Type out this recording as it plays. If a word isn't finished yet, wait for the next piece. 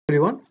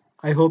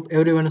I hope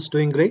everyone is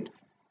doing great.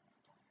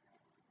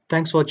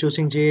 Thanks for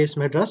choosing JS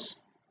Madras.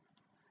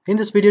 In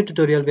this video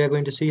tutorial, we are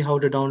going to see how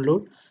to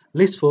download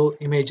LISS for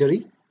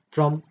Imagery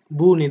from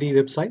Bhoonidhi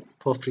website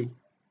for free.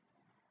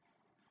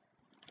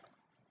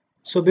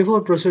 So before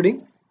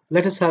proceeding,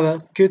 let us have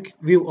a quick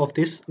view of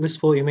this LISS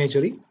for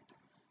Imagery.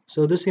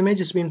 So this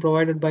image is being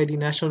provided by the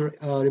National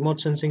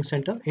Remote Sensing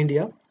Center,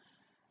 India,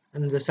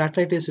 and the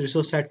satellite is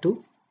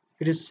ResourceSat-2.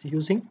 It is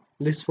using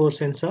LISS for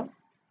sensor,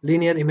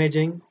 linear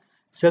imaging,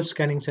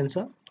 self-scanning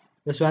sensor.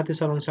 The swath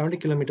is around 70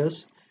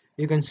 kilometers.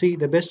 You can see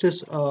the best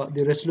is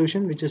the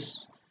resolution, which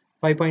is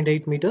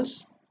 5.8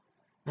 meters,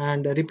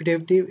 and the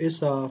repetitive is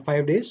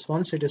 5 days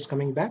once it is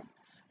coming back,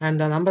 and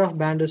the number of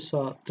band is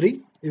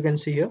 3. You can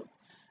see here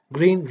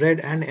green, red,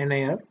 and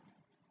NIR.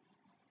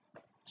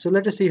 So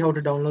let us see how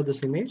to download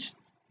this image.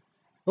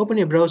 Open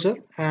your browser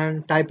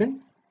and type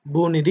in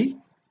Bhoonidhi.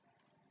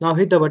 Now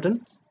hit the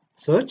button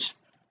search.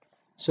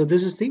 So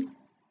this is the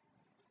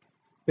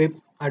web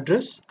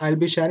address. I'll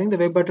be sharing the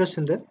web address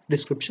in the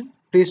description.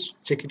 Please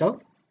check it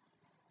out.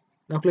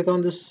 Now click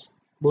on this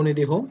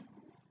Bhoonidhi home.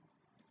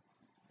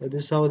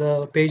 This is how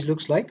the page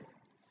looks like.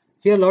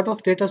 Here a lot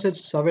of data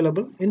sets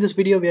available. In this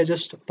video we are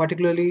just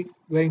particularly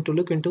going to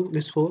look into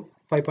this for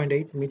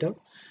 5.8 meter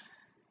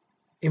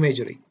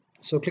imagery.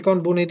 So click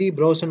on Bhoonidhi,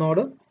 browse and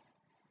order.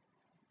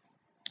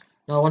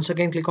 Now once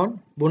again click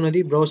on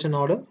Bhoonidhi, browse and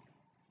order.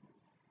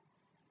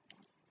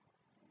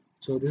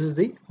 So this is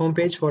the home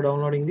page for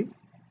downloading the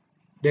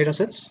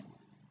datasets.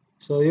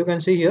 So you can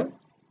see here,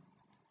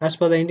 as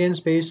per the Indian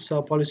Space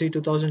Policy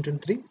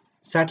 2023,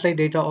 satellite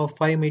data of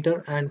 5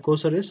 meter and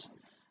coarser is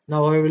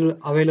now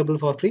available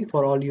for free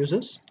for all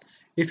users.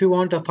 If you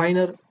want a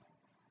finer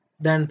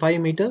than 5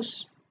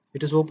 meters,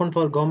 it is open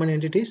for government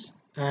entities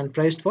and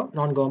priced for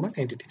non-government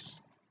entities.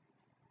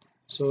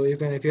 So you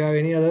can, if you have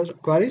any other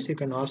queries, you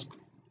can ask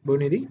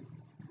Bhoonidhi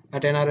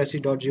at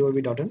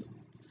nrsc.gov.in.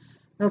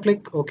 Now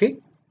click OK.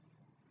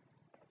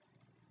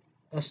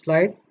 A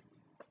slide,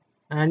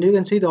 and you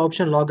can see the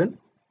option login.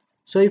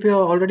 So if you have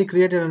already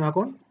created an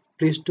account,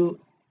 please do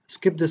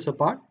skip this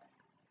part.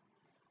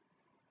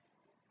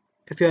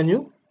 If you are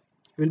new,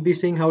 we'll be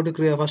seeing how to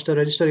create first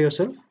register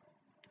yourself.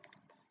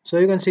 So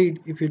you can see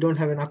if you don't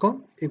have an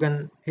account, you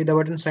can hit the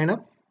button sign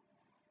up.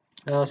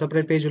 A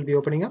separate page will be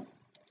opening up.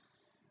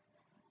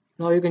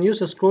 Now you can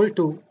use a scroll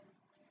to,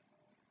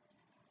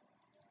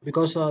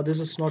 because this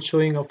is not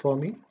showing up for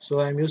me, so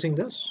I'm using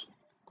this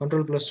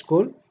Control plus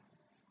scroll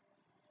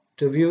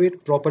to view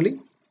it properly.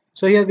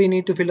 So here we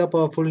need to fill up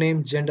our full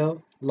name, gender,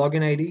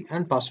 login ID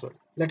and password.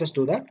 Let us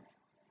do that.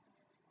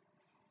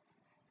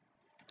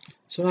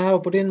 So I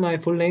have put in my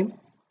full name,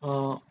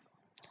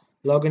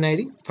 login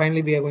ID.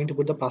 Finally we are going to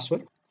put the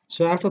password.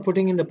 So after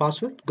putting in the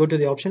password, go to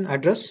the option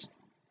address.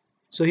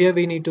 So here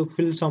we need to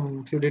fill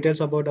some few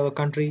details about our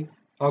country,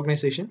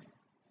 organization.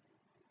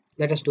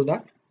 Let us do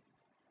that.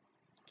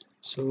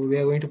 So we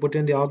are going to put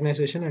in the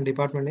organization and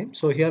department name.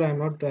 So here I am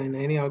not in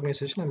any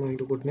organization, I'm going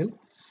to put nil.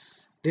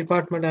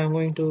 Department, I am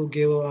going to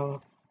give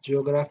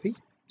geography.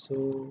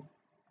 So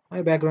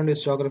my background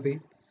is geography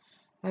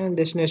and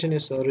destination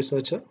is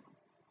researcher.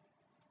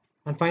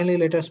 And finally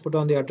let us put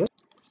on the address.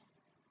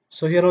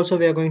 So here also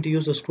we are going to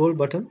use the scroll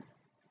button,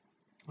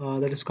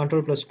 that is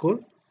Control plus scroll,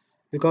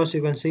 because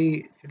you can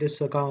see it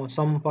is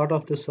some part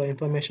of this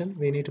information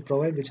we need to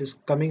provide, which is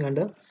coming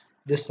under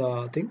this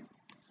thing.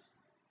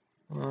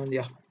 And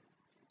yeah,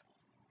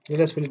 let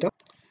us fill it up.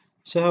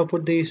 So I have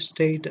put the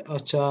state,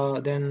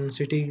 then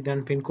city,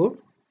 then pin code.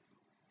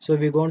 So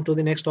we go on to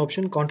the next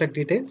option, contact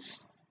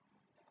details.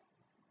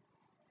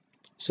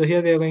 So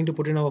here we are going to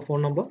put in our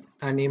phone number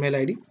and email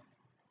ID.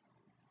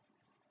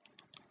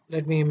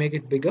 Let me make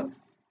it bigger.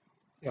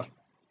 Yeah.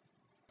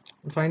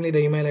 And finally the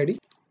email ID.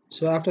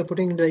 So after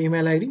putting in the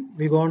email ID,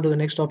 we go on to the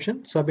next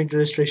option, submit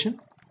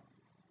registration.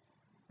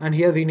 And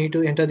here we need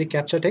to enter the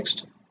CAPTCHA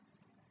text.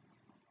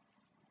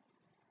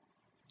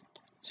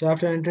 So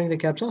after entering the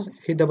CAPTCHA,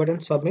 hit the button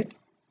submit.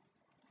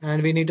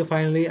 And we need to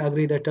finally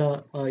agree that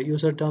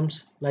user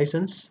terms,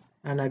 license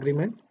and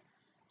agreement.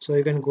 So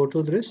you can go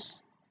to this,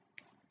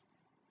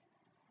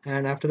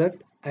 and after that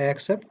I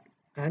accept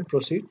and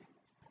proceed.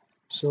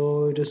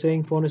 So it is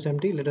saying phone is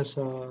empty. Let us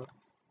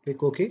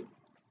click OK.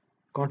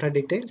 Contact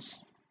details.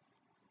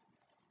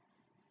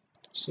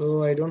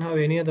 So I don't have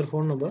any other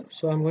phone number,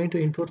 so I'm going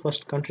to input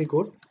first country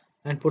code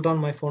and put on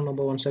my phone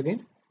number once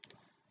again.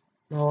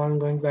 Now I'm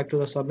going back to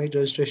the submit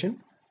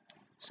registration,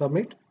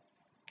 submit,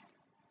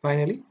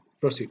 finally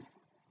proceed.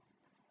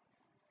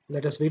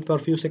 Let us wait for a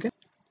few seconds.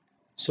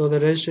 So the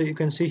register, you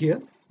can see here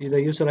is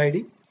the user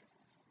ID.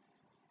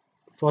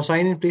 For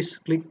sign in, please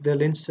click the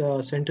link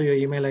sent to your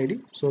email ID.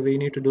 So we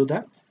need to do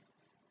that.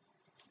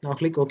 Now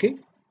click OK.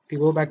 We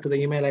go back to the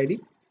email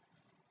ID.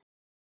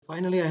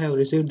 Finally I have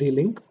received the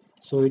link.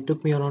 So it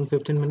took me around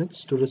 15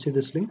 minutes to receive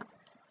this link.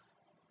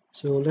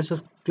 So let's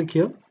click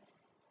here.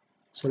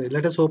 Sorry,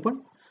 let us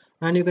open,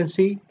 and you can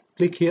see,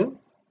 click here.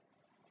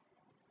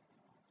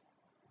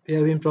 We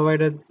have been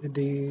provided with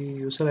the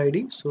user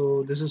ID.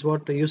 So this is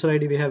what the user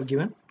ID we have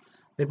given.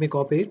 Let me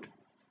copy it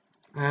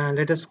and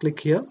let us click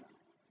here.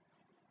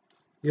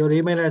 Your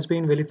email has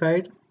been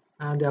verified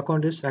and the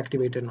account is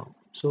activated now.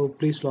 So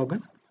please log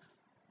in.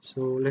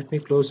 So let me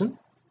close in.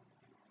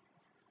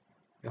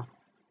 Yeah.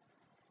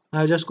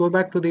 Now just go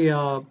back to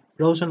the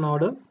browse and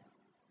order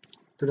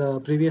to the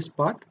previous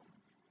part.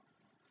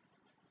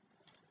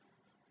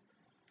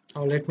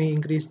 Now let me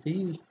increase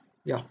the,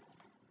 yeah,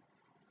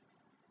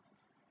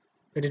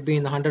 let it be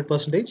in the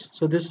 100%.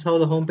 So this is how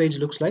the home page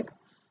looks like.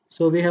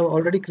 So we have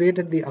already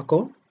created the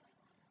account.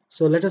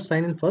 So let us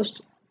sign in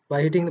first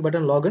by hitting the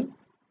button login.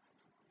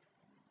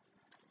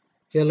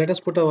 Here let us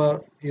put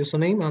our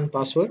username and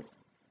password.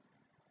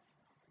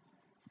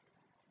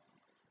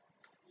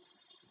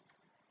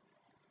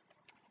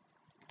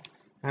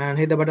 And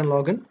hit the button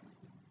login.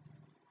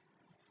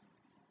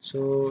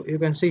 So you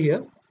can see here,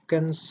 you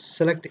can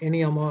select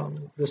any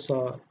among this.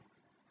 So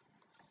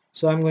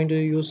I'm going to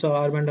use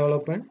urban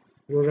development,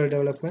 rural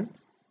development,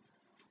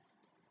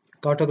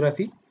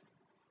 cartography,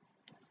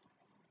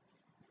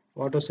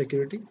 water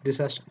security,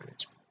 disaster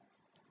management.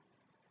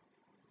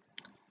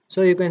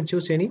 So you can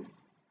choose any.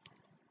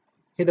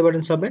 Hit the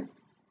button submit.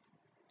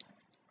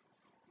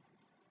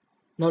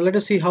 Now let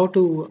us see how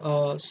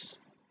to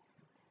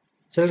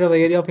select our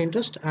area of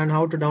interest and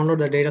how to download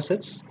the data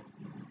sets.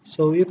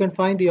 So you can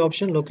find the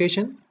option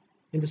location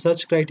in the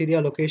search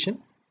criteria location.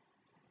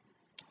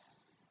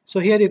 So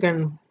here you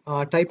can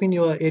type in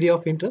your area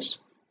of interest.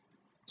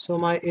 So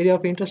my area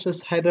of interest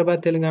is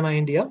Hyderabad, Telangana,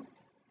 India.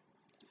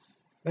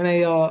 When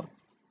I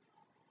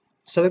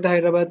select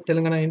Hyderabad,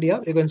 Telangana,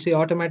 India, you can see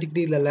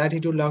automatically the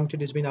latitude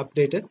longitude has been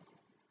updated.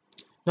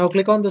 Now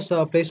click on this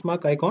place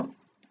mark icon.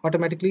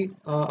 Automatically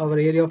our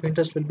area of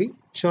interest will be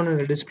shown in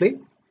the display.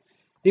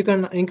 You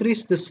can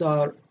increase this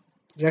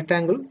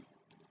rectangle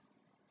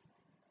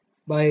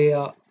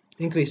by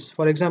increase.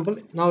 For example,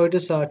 now it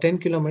is 10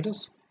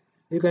 kilometers.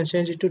 You can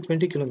change it to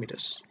 20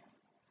 kilometers.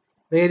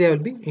 The area will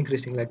be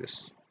increasing like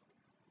this.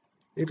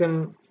 You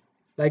can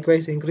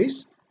likewise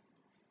increase.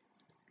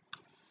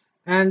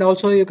 And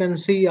also you can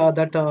see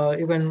that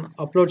you can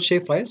upload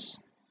shape files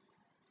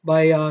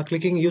by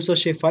clicking user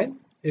shape file.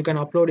 You can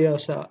upload your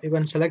you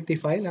can select the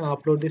file and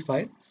upload the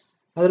file.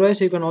 Otherwise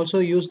you can also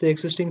use the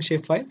existing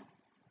shape file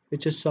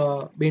which is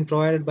being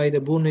provided by the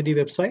Bhoonidhi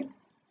website.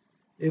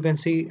 You can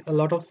see a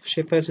lot of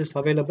shape files is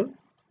available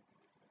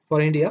for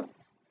India.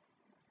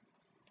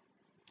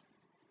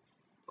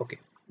 Okay,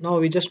 now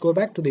we just go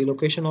back to the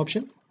location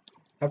option.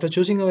 After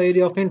choosing our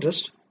area of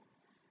interest,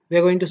 we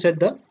are going to set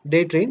the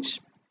date range.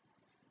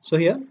 So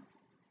here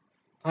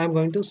I am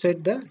going to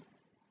set the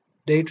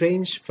date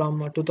range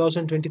from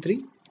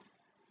 2023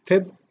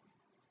 Feb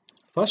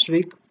first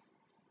week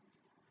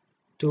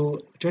to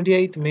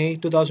 28th May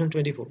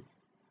 2024.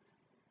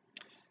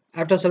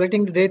 After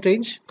selecting the date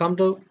range, come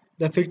to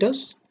the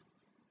filters.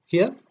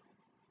 Here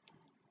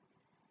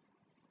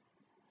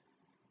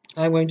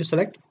I am going to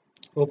select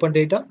open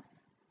data.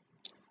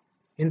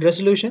 In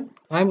resolution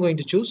I am going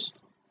to choose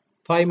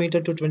 5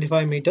 meter to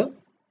 25 meter.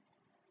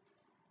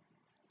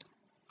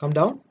 Come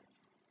down.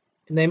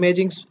 In the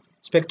imaging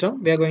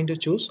spectrum we are going to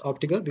choose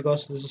optical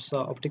because this is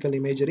optical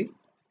imagery.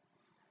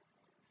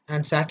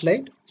 And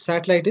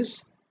satellite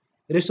is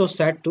resource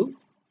sat 2.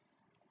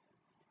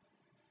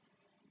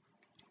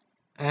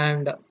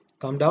 And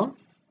come down.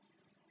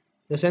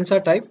 The sensor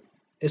type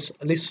is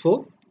LISS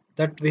 4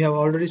 that we have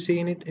already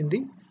seen it in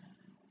the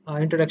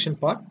introduction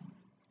part.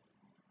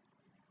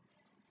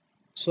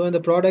 So in the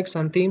products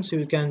and themes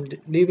you can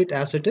leave it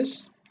as it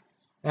is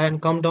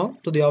and come down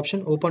to the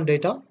option open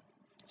data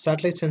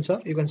satellite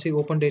sensor. You can see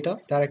open data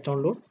direct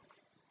download.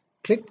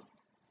 Click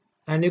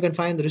and you can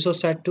find the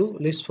resource sat 2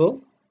 LISS 4.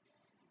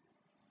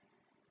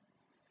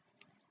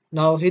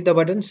 Now hit the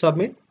button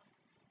submit.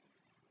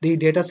 The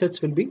data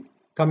sets will be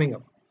coming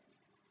up.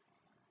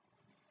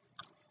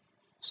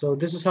 So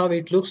this is how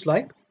it looks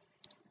like.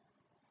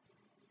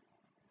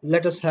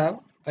 Let us have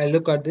a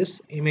look at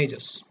these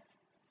images.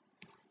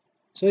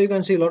 So you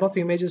can see a lot of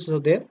images are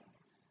there.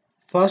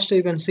 First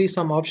you can see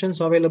some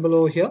options available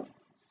over here.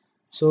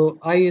 So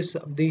I is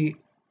the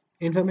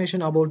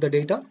information about the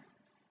data,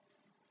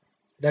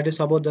 that is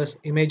about the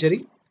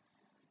imagery.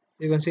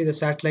 You can see the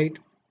satellite,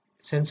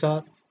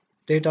 sensor,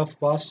 date of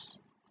pass.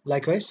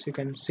 Likewise you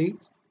can see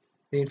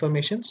the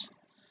informations.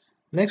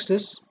 Next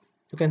is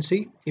you can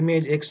see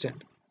image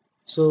extent.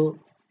 So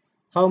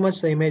how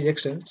much the image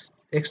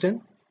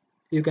extend,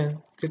 you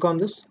can click on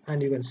this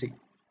and you can see.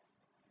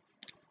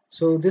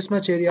 So this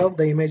much area of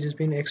the image has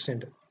been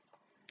extended.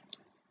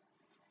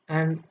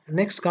 And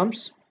next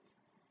comes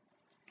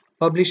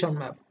publish on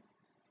map.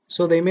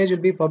 So the image will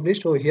be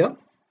published over here.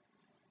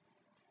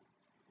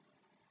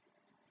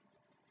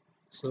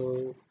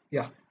 So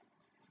yeah,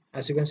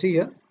 as you can see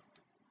here,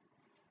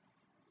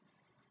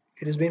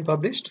 it is being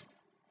published.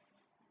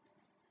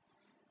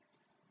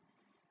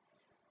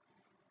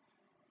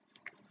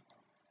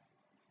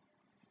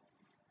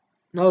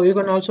 Now you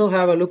can also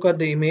have a look at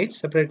the image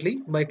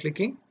separately by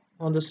clicking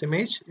on this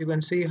image. You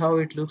can see how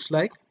it looks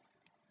like.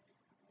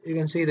 You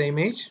can see the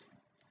image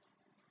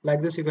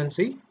like this. You can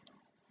see.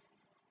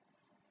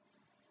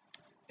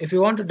 If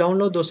you want to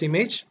download those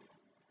image,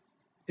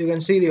 you can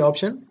see the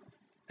option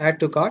add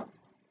to cart.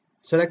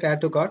 select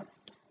add to cart.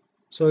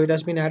 So it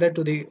has been added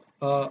to the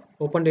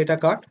open data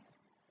cart.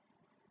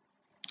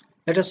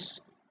 Let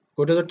us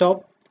go to the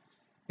top.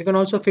 You can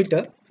also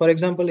filter. For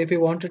example, if you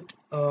want it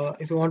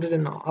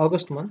in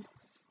August month,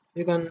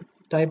 you can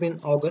type in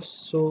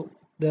August, so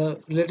the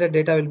related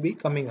data will be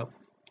coming up.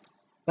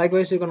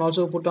 Likewise, you can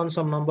also put on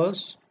some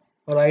numbers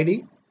or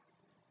ID.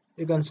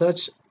 You can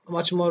search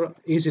much more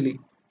easily.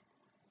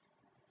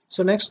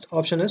 So next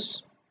option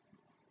is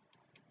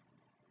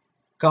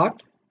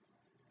cart.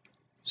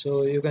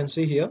 So you can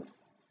see here.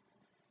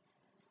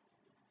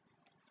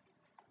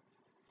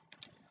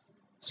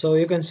 So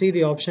you can see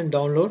the option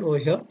download over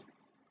here.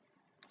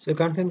 So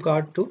confirm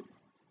cart to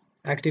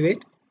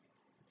activate.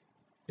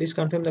 Please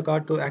confirm the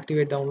cart to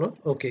activate download.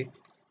 Okay.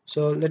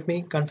 So let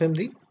me confirm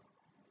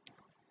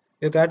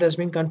your cart has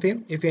been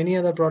confirmed. If any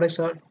other products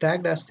are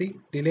tagged as the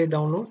delayed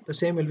download, the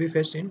same will be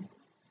fetched in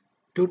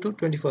 2 to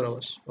 24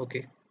 hours.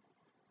 Okay.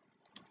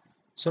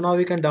 So now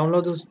we can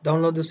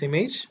download this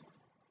image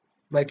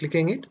by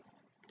clicking it.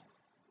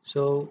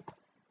 So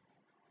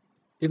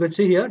you can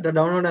see here the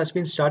download has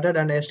been started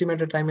and the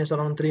estimated time is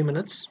around 3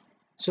 minutes.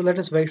 So let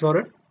us wait for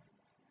it.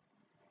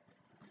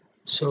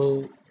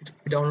 So it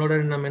will be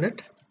downloaded in a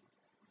minute.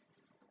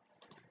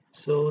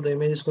 So the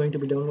image is going to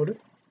be downloaded.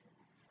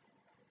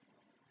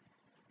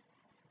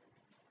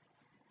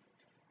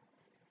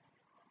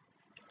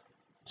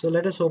 So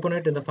let us open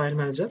it in the file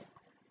manager.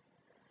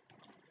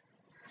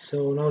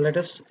 So now let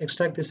us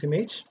extract this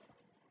image.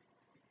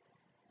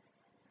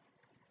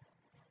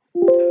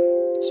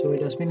 So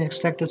it has been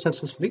extracted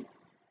successfully.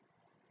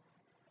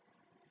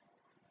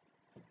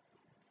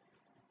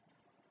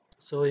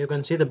 So you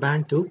can see the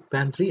band 2,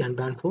 band 3 and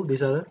band 4.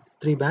 These are the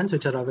 3 bands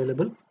which are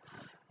available.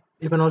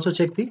 You can also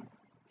check the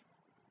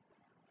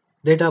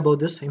data about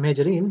this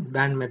imagery in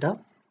band meta.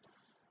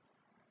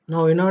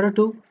 Now in order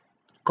to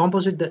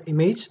composite the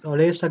image or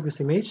layer stack this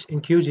image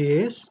in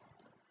QGIS,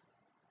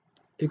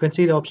 you can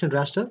see the option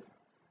raster,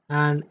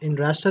 and in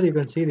raster you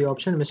can see the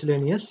option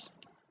miscellaneous,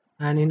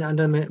 and in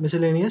under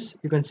miscellaneous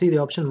you can see the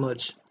option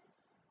merge.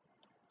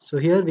 So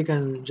here we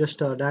can just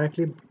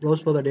directly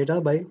browse for the data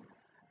by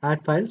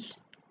add files.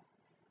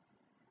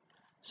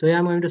 So here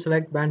I'm going to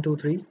select band 2,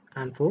 3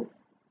 and 4.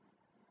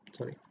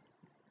 Sorry,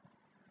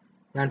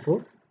 band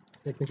 4.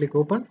 Let me click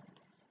open.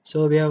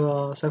 So we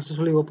have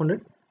successfully opened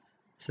it.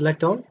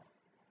 Select all.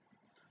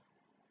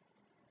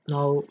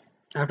 Now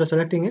after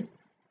selecting it,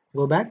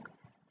 go back.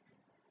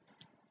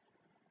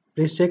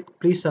 Please check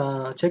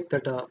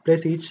that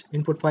place each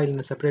input file in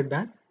a separate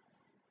band.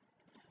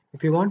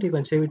 If you want, you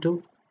can save it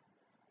to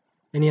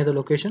any other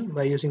location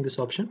by using this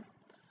option.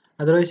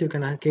 Otherwise, you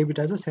can keep it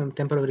as a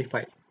temporary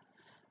file.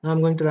 Now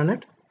I'm going to run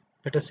it.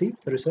 Let us see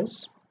the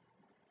results.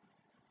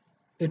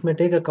 It may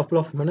take a couple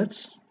of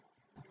minutes.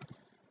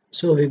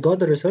 So we got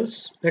the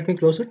results. Let me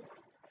close it.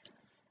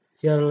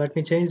 Here, let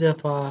me change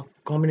the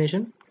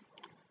combination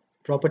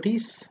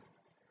properties.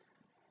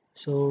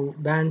 So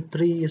band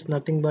 3 is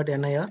nothing but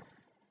NIR.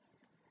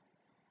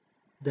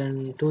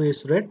 Then 2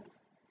 is red,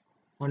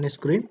 1 is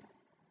green.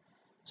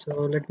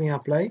 So let me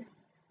apply.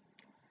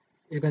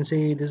 You can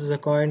see this is a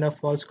kind of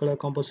false color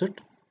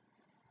composite.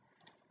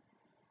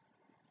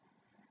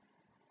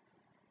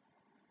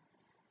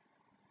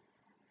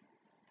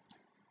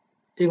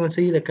 You can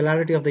see the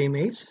clarity of the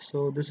image.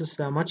 So this is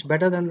much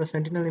better than the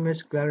Sentinel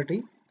image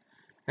clarity,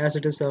 as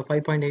it is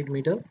 5.8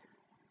 meter.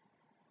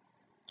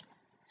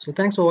 So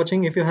thanks for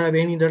watching. If you have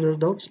any other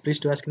doubts, please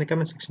do ask in the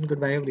comment section.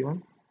 Goodbye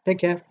everyone. Take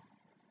care.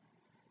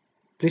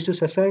 Please do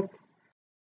subscribe.